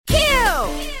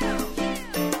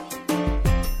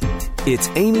It's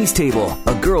Amy's Table,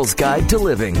 a girl's guide to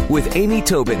living with Amy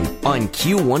Tobin on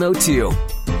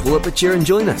Q102. Pull up a chair and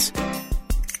join us.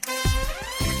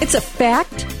 It's a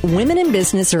fact. Women in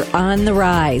business are on the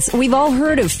rise. We've all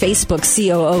heard of Facebook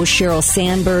COO Sheryl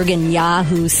Sandberg and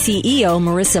Yahoo CEO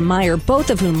Marissa Mayer, both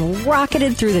of whom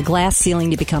rocketed through the glass ceiling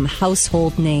to become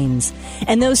household names.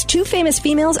 And those two famous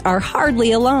females are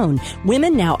hardly alone.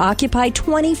 Women now occupy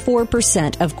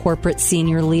 24% of corporate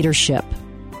senior leadership.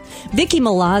 Vicki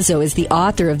Milazzo is the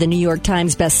author of the New York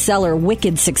Times bestseller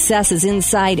Wicked Success is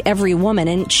Inside Every Woman,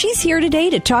 and she's here today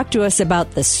to talk to us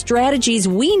about the strategies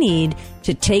we need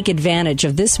to take advantage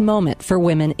of this moment for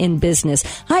women in business.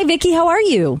 Hi, Vicki. How are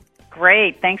you?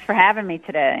 Great. Thanks for having me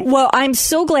today. Well, I'm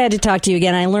so glad to talk to you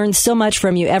again. I learn so much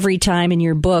from you every time, and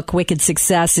your book, Wicked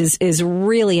Success, is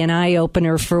really an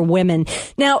eye-opener for women.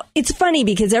 Now, it's funny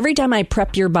because every time I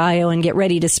prep your bio and get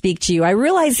ready to speak to you, I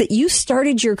realize that you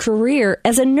started your career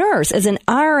as a nurse, as an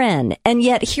RN, and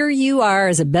yet here you are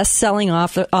as a best-selling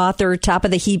author, top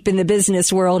of the heap in the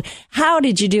business world. How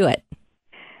did you do it?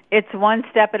 It's one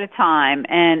step at a time,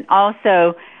 and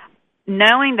also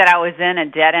knowing that I was in a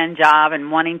dead-end job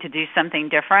and wanting to do something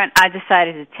different, I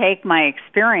decided to take my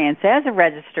experience as a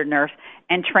registered nurse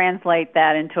and translate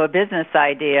that into a business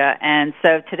idea. And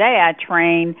so today I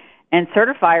train and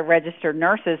certify registered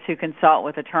nurses who consult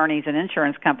with attorneys and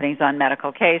insurance companies on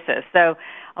medical cases. So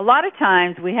a lot of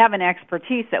times we have an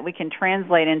expertise that we can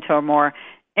translate into a more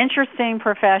interesting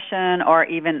profession or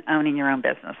even owning your own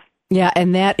business. Yeah,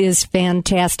 and that is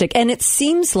fantastic. And it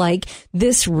seems like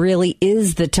this really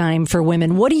is the time for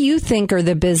women. What do you think are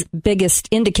the biggest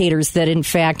indicators that, in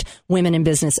fact, women in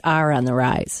business are on the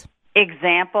rise?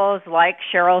 Examples like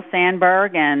Sheryl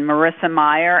Sandberg and Marissa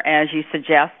Mayer, as you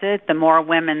suggested. The more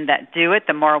women that do it,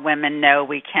 the more women know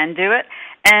we can do it.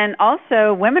 And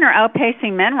also, women are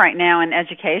outpacing men right now in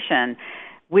education.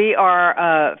 We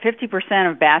are 50%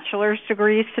 of bachelor's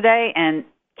degrees today, and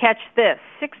catch this,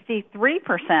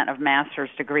 63% of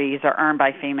master's degrees are earned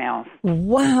by females.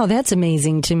 Wow, that's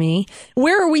amazing to me.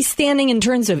 Where are we standing in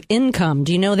terms of income?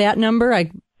 Do you know that number? I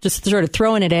just sort of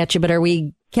throwing it at you, but are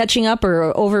we catching up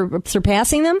or over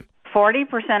surpassing them?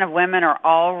 40% of women are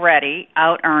already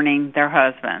out-earning their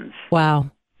husbands.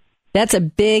 Wow. That's a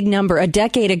big number. A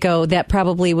decade ago, that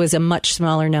probably was a much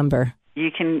smaller number. You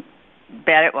can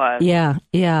bet it was. Yeah,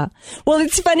 yeah. Well,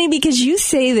 it's funny because you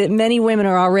say that many women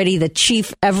are already the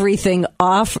chief everything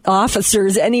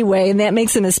officers anyway, and that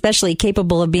makes them especially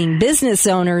capable of being business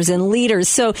owners and leaders.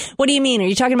 So what do you mean? Are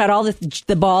you talking about all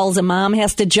the balls a mom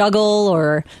has to juggle,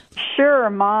 or? Sure,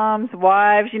 moms,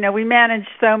 wives, we manage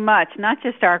so much, not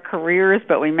just our careers,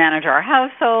 but we manage our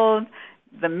household,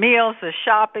 the meals, the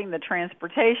shopping, the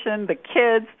transportation, the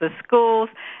kids, the schools,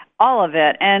 all of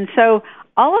it. And so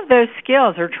all of those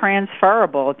skills are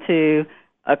transferable to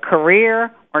a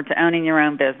career or to owning your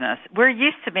own business. We're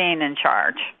used to being in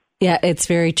charge. Yeah, it's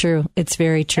very true. It's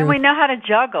very true. And we know how to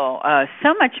juggle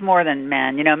so much more than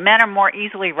men. Men are more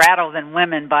easily rattled than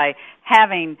women by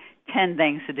having 10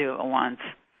 things to do at once.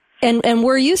 And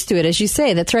we're used to it, as you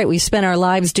say. That's right. We spend our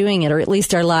lives doing it, or at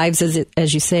least our lives,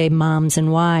 as you say, moms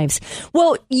and wives.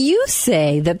 Well, you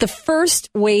say that the first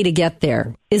way to get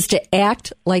there is to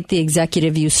act like the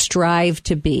executive you strive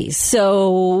to be.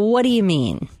 So what do you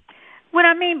mean? What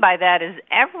I mean by that is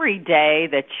every day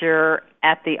that you're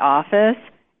at the office,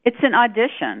 it's an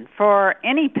audition for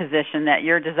any position that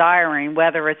you're desiring,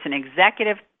 whether it's an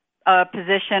executive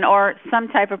position or some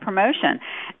type of promotion.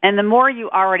 And the more you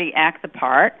already act the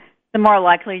part, the more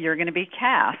likely you're going to be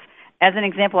cast. As an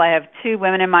example, I have 2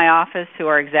 women in my office who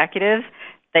are executives.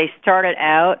 They started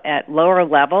out at lower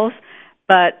levels,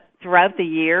 but throughout the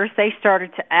years, they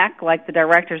started to act like the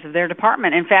directors of their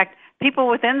department. In fact, people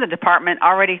within the department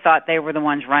already thought they were the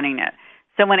ones running it.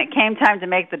 So when it came time to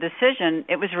make the decision,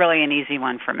 it was really an easy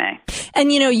one for me.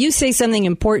 And, you say something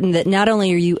important, that not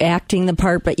only are you acting the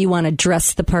part, but you want to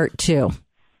dress the part, too.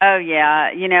 Oh,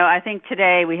 yeah. I think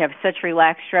today we have such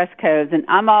relaxed dress codes, and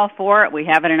I'm all for it. We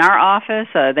have it in our office.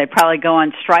 They'd probably go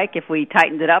on strike if we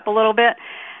tightened it up a little bit.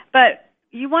 But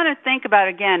you want to think about,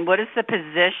 again, what is the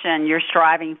position you're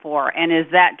striving for, and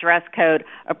is that dress code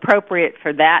appropriate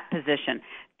for that position?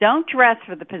 Don't dress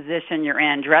for the position you're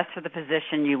in. Dress for the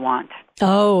position you want.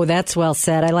 Oh, that's well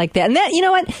said. I like that. And that, you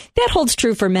know what? That holds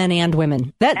true for men and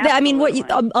women.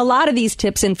 A lot of these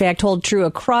tips, in fact, hold true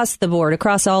across the board,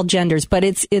 across all genders. But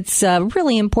it's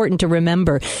really important to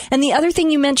remember. And the other thing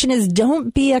you mentioned is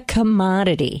don't be a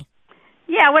commodity.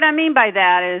 Yeah, what I mean by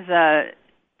that is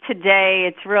today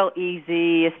it's real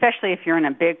easy, especially if you're in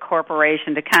a big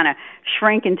corporation, to kind of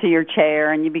shrink into your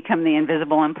chair and you become the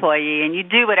invisible employee and you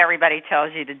do what everybody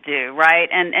tells you to do, right?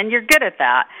 And you're good at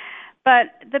that.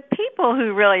 But the people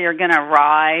who really are going to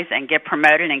rise and get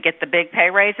promoted and get the big pay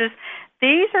raises,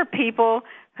 these are people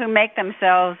who make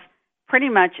themselves pretty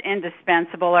much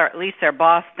indispensable, or at least their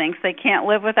boss thinks they can't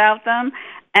live without them.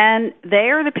 And they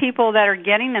are the people that are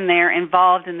getting them there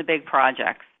involved in the big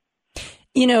projects.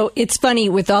 You know, it's funny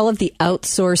with all of the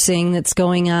outsourcing that's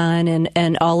going on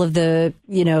and all of the,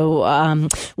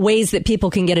 ways that people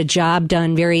can get a job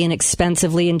done very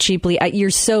inexpensively and cheaply. You're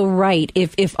so right.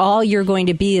 If all you're going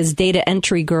to be is data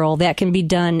entry girl, that can be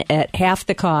done at half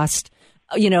the cost,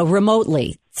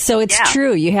 remotely. So it's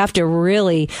true. You have to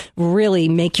really, really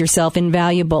make yourself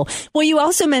invaluable. Well, you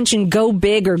also mentioned go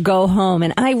big or go home.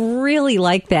 And I really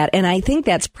like that. And I think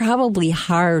that's probably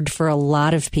hard for a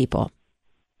lot of people.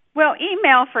 Well,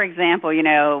 email, for example,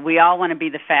 we all want to be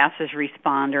the fastest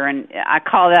responder, and I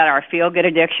call that our feel-good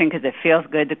addiction because it feels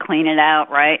good to clean it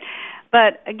out, right?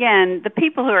 But again, the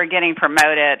people who are getting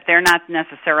promoted, they're not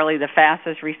necessarily the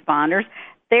fastest responders.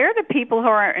 They're the people who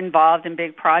are involved in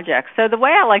big projects. So the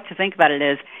way I like to think about it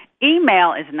is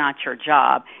email is not your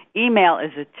job. Email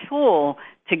is a tool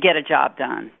to get a job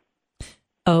done.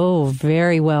 Oh,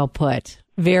 very well put.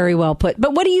 Very well put.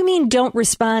 But what do you mean don't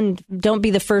respond, don't be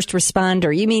the first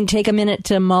responder? You mean take a minute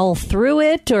to mull through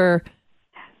it, or?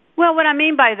 Well, what I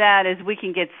mean by that is we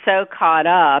can get so caught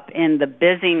up in the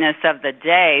busyness of the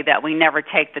day that we never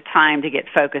take the time to get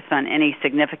focused on any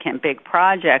significant big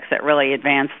projects that really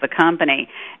advance the company.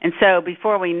 And so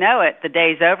before we know it, the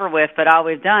day's over with, but all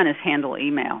we've done is handle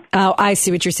email. Oh, I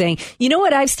see what you're saying. You know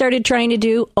what I've started trying to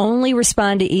do? Only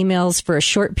respond to emails for a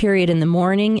short period in the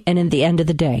morning and in the end of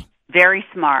the day. Very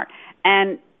smart.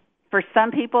 And for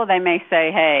some people, they may say,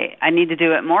 hey, I need to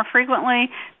do it more frequently,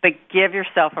 but give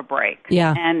yourself a break.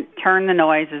 Yeah. And turn the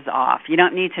noises off. You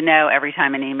don't need to know every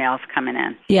time an email's coming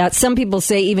in. Yeah, some people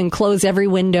say even close every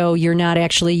window you're not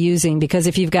actually using, because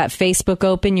if you've got Facebook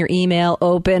open, your email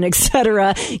open,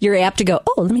 etc., you're apt to go,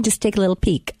 oh, let me just take a little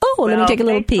peek. Let me take a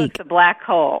little peek. It's a black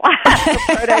hole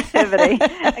for productivity.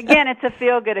 Again, it's a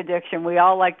feel-good addiction. We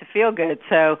all like to feel good,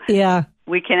 so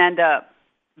we can end up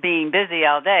being busy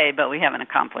all day, but we haven't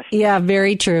accomplished it. Yeah,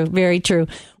 very true. Very true.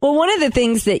 Well, one of the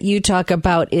things that you talk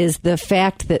about is the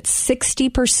fact that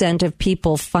 60% of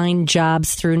people find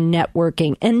jobs through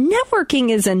networking. And networking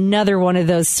is another one of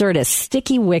those sort of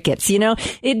sticky wickets.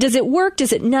 Does it work?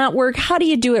 Does it not work? How do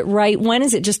you do it right? When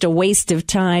is it just a waste of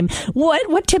time?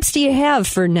 What tips do you have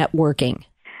for networking?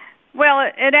 Well,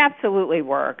 it absolutely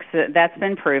works. That's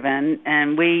been proven.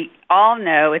 And we all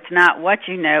know it's not what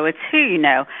you know, it's who you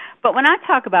know. But when I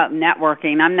talk about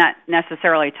networking, I'm not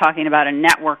necessarily talking about a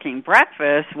networking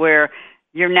breakfast where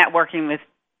you're networking with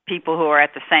people who are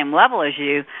at the same level as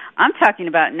you. I'm talking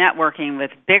about networking with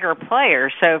bigger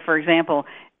players. So, for example,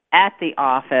 at the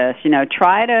office,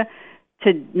 try to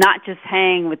not just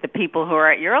hang with the people who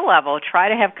are at your level. Try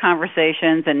to have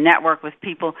conversations and network with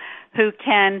people who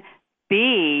can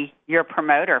be your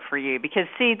promoter for you. Because,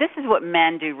 see, this is what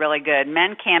men do really good.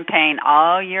 Men campaign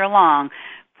all year long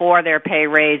for their pay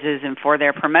raises and for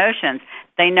their promotions.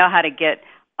 They know how to get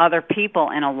other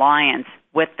people in alliance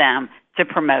with them to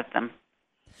promote them.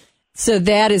 So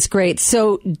that is great.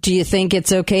 So do you think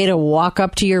it's okay to walk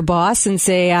up to your boss and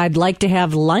say, I'd like to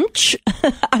have lunch?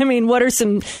 I mean, what are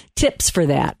some tips for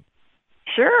that?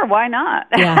 Sure, why not?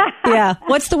 Yeah.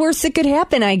 What's the worst that could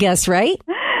happen, I guess, right?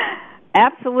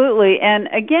 Absolutely. And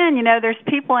again, there's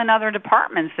people in other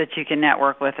departments that you can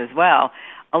network with as well.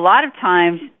 A lot of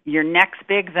times, your next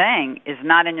big thing is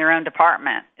not in your own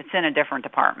department. It's in a different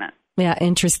department. Yeah,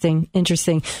 interesting.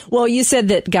 Well, you said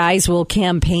that guys will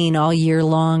campaign all year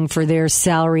long for their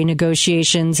salary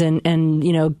negotiations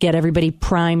and get everybody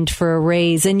primed for a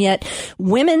raise, and yet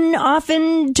women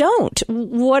often don't.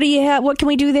 What do you have? What can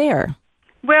we do there?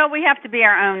 Well, we have to be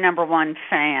our own number one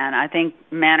fan. I think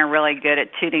men are really good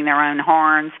at tooting their own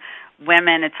horns.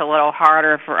 Women, it's a little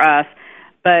harder for us.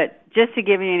 But just to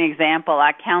give you an example,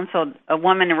 I counseled a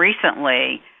woman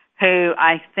recently who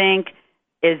I think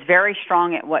is very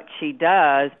strong at what she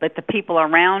does, but the people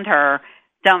around her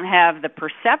don't have the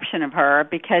perception of her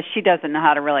because she doesn't know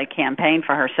how to really campaign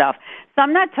for herself. So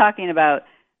I'm not talking about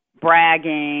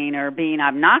bragging or being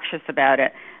obnoxious about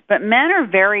it, but men are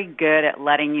very good at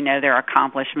letting you know their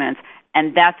accomplishments,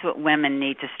 and that's what women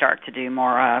need to start to do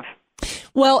more of.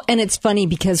 Well, and it's funny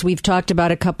because we've talked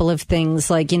about a couple of things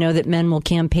like, that men will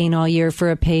campaign all year for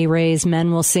a pay raise,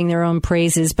 men will sing their own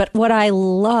praises. But what I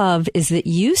love is that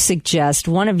you suggest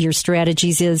one of your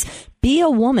strategies is be a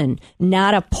woman,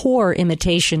 not a poor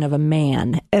imitation of a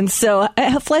man. And so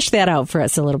flesh that out for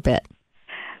us a little bit.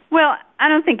 Well, I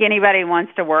don't think anybody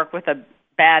wants to work with a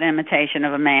bad imitation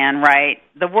of a man, right?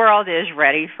 The world is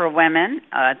ready for women.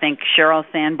 I think Sheryl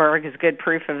Sandberg is good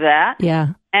proof of that.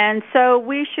 Yeah. And so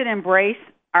we should embrace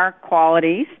our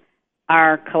qualities,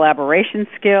 our collaboration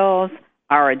skills,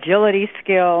 our agility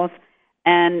skills.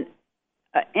 And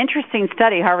an interesting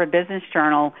study, Harvard Business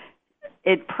Journal,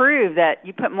 it proved that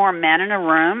you put more men in a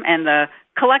room and the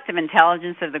collective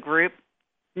intelligence of the group,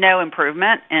 no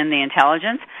improvement in the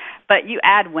intelligence, but you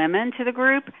add women to the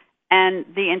group and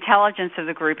the intelligence of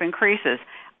the group increases.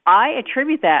 I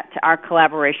attribute that to our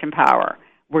collaboration power.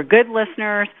 We're good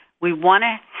listeners. We want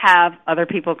to have other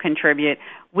people contribute.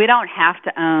 We don't have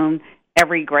to own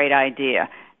every great idea.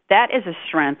 That is a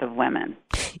strength of women.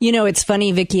 You know, it's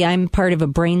funny, Vicki, I'm part of a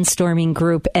brainstorming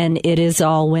group, and it is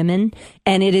all women.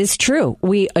 And it is true.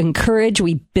 We encourage,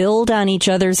 we build on each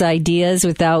other's ideas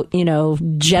without,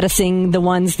 jettisoning the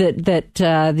ones that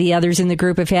the others in the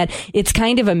group have had. It's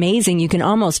kind of amazing. You can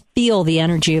almost feel the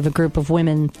energy of a group of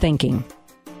women thinking.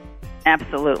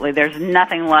 Absolutely. There's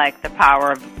nothing like the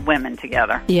power of women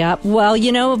together. Yeah. Well,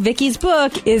 Vicki's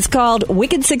book is called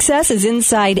Wicked Success is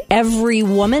Inside Every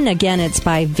Woman. Again, it's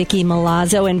by Vicki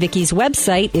Milazzo, and Vicki's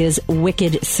website is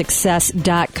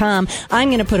wickedsuccess.com. I'm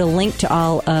going to put a link to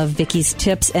all of Vicki's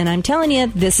tips, and I'm telling you,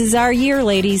 this is our year,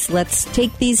 ladies. Let's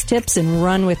take these tips and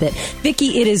run with it.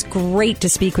 Vicki, it is great to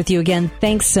speak with you again.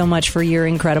 Thanks so much for your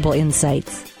incredible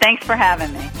insights. Thanks for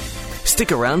having me.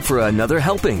 Stick around for another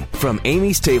helping from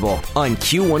Amy's Table on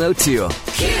Q102. Q!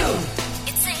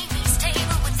 It's Amy's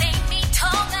Table with Amy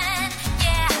Tobin,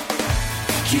 yeah.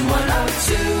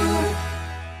 Q102.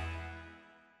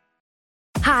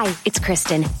 Hi, it's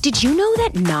Kristen. Did you know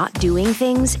that not doing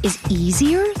things is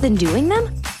easier than doing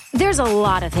them? There's a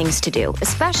lot of things to do,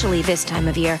 especially this time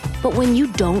of year. But when you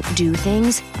don't do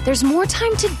things, there's more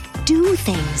time to do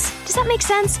things. Does that make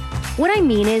sense? What I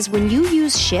mean is, when you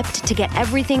use Shipt to get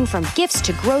everything from gifts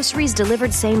to groceries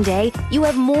delivered same day, you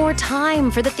have more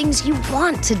time for the things you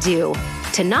want to do.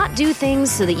 To not do things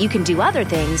so that you can do other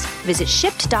things, visit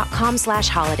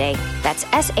Shipt.com/holiday. That's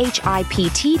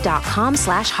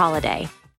SHIPT.com/holiday.